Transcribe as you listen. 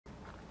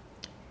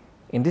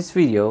In this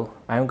video,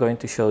 I'm going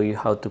to show you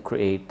how to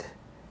create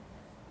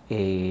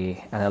an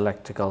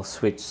electrical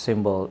switch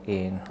symbol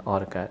in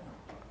AutoCAD.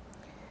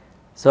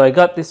 So I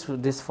got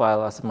this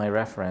file as my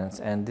reference,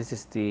 and this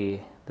is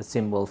the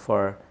symbol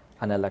for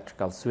an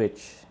electrical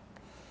switch.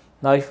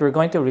 Now if we're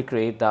going to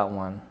recreate that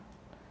one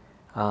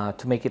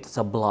to make it as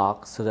a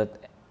block, so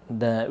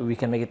that we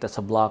can make it as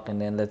a block,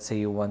 and then let's say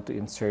you want to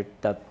insert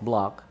that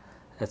block.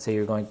 Let's say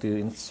you're going to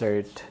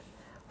insert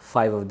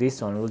 5 of this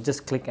one. We'll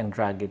just click and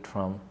drag it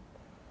from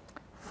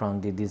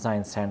the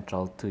design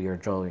central to your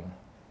drawing.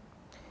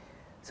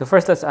 So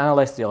first, let's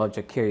analyze the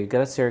object here. You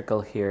got a circle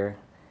here,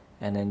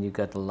 and then you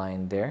got a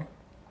line there.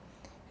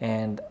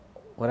 And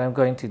what I'm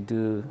going to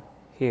do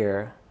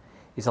here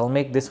is I'll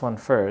make this one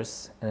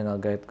first, and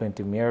then going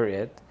to mirror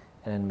it,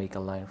 and then make a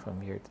line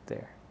from here to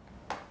there.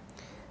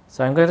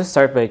 So I'm going to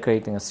start by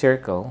creating a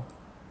circle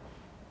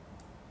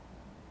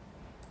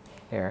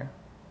there,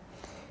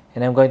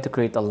 and I'm going to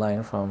create a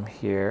line from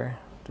here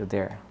to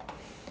there.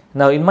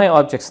 Now in my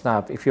object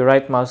snap, if you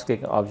right mouse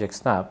click object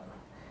snap,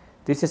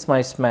 this is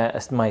my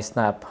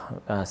snap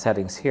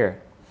settings here.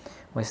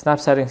 My snap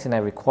settings in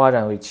every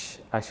quadrant, which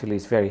actually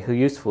is very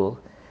useful,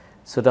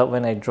 so that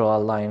when I draw a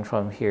line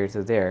from here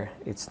to there,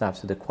 it snaps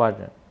to the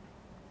quadrant.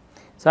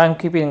 So I'm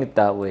keeping it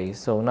that way.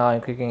 So now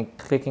I'm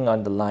clicking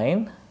on the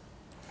line,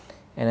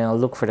 and I'll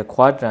look for the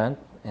quadrant,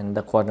 and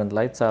the quadrant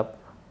lights up,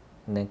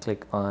 and then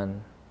click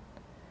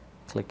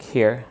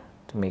here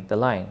to make the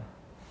line.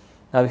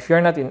 Now if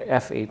you're not in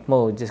F8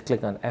 mode, just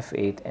click on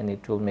F8 and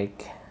it will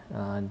make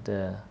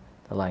the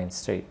line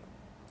straight,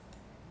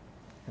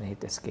 and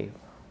hit escape.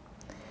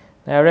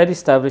 Now I already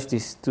established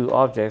these two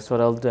objects. What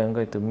I'll do, I'm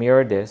going to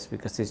mirror this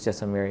because it's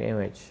just a mirror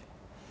image.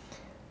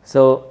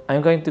 So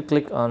I'm going to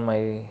click on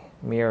my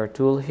mirror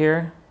tool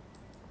here,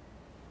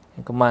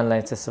 and command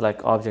line says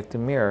select object to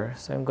mirror.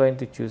 So I'm going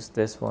to choose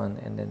this one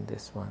and then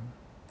this one,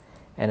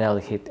 and I'll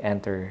hit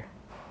enter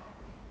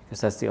because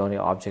that's the only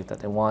object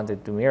that I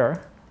wanted to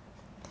mirror.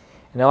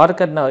 And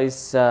AutoCAD now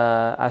is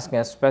asking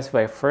us to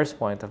specify first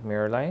point of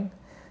mirror line.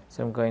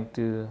 So I'm going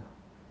to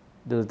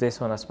do this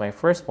one as my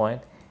first point,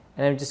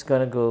 and I'm just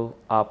going to go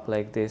up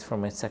like this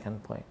from my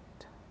second point.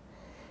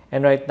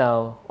 And right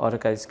now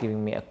AutoCAD is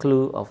giving me a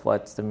clue of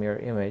what's the mirror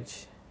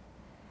image,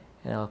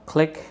 and I'll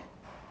click,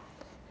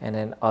 and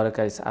then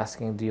AutoCAD is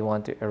asking, do you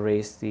want to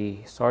erase the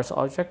source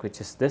object,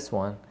 which is this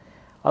one.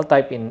 I'll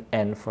type in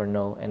N for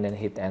no, and then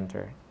hit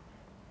enter.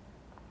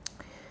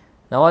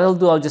 Now what I'll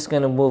do, I'm just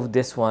going to move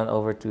this one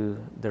over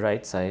to the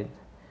right side.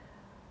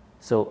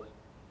 So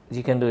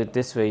you can do it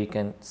this way. You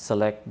can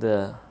select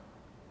the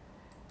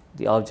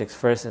objects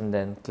first and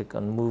then click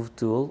on move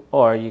tool,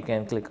 or you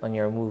can click on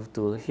your move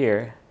tool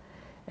here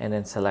and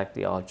then select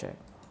the object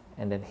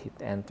and then hit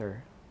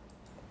enter.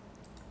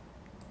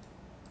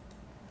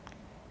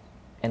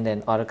 And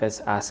then AutoCAD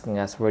is asking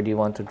us, where do you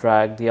want to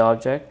drag the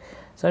object?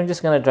 So I'm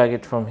just going to drag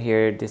it from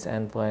here, this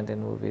endpoint,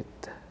 and move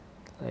it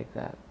like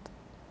that.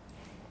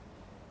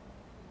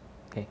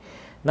 Okay.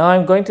 Now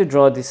I'm going to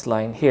draw this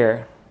line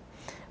here,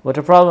 but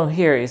the problem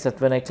here is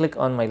that when I click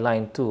on my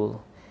line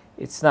tool,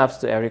 it snaps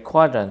to every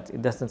quadrant.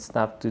 It doesn't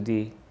snap to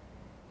the,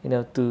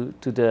 to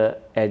the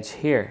edge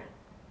here.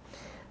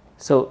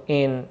 So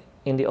in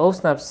the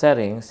OSnap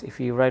settings, if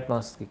you right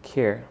mouse click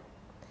here,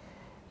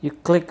 you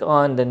click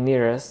on the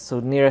nearest. So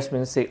nearest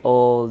means say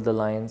all the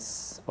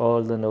lines,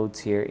 all the nodes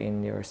here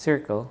in your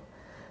circle.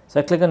 So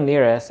I click on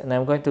nearest, and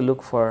I'm going to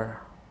look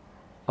for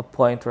a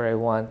point where I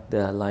want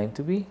the line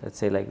to be. Let's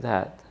say like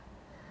that.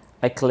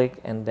 I click,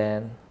 and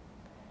then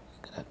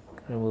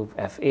remove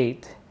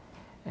F8,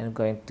 and I'm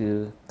going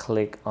to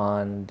click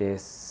on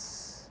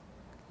this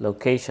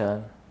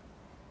location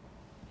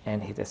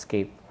and hit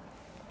escape.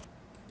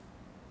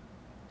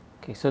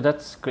 Okay, so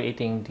that's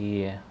creating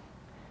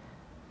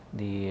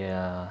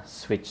the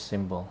switch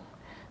symbol.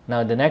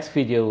 Now the next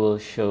video will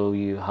show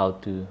you how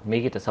to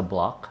make it as a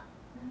block,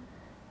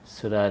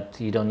 so that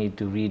you don't need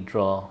to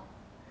redraw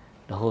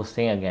the whole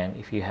thing again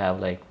if you have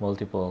like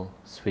multiple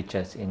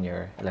switches in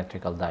your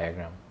electrical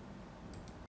diagram.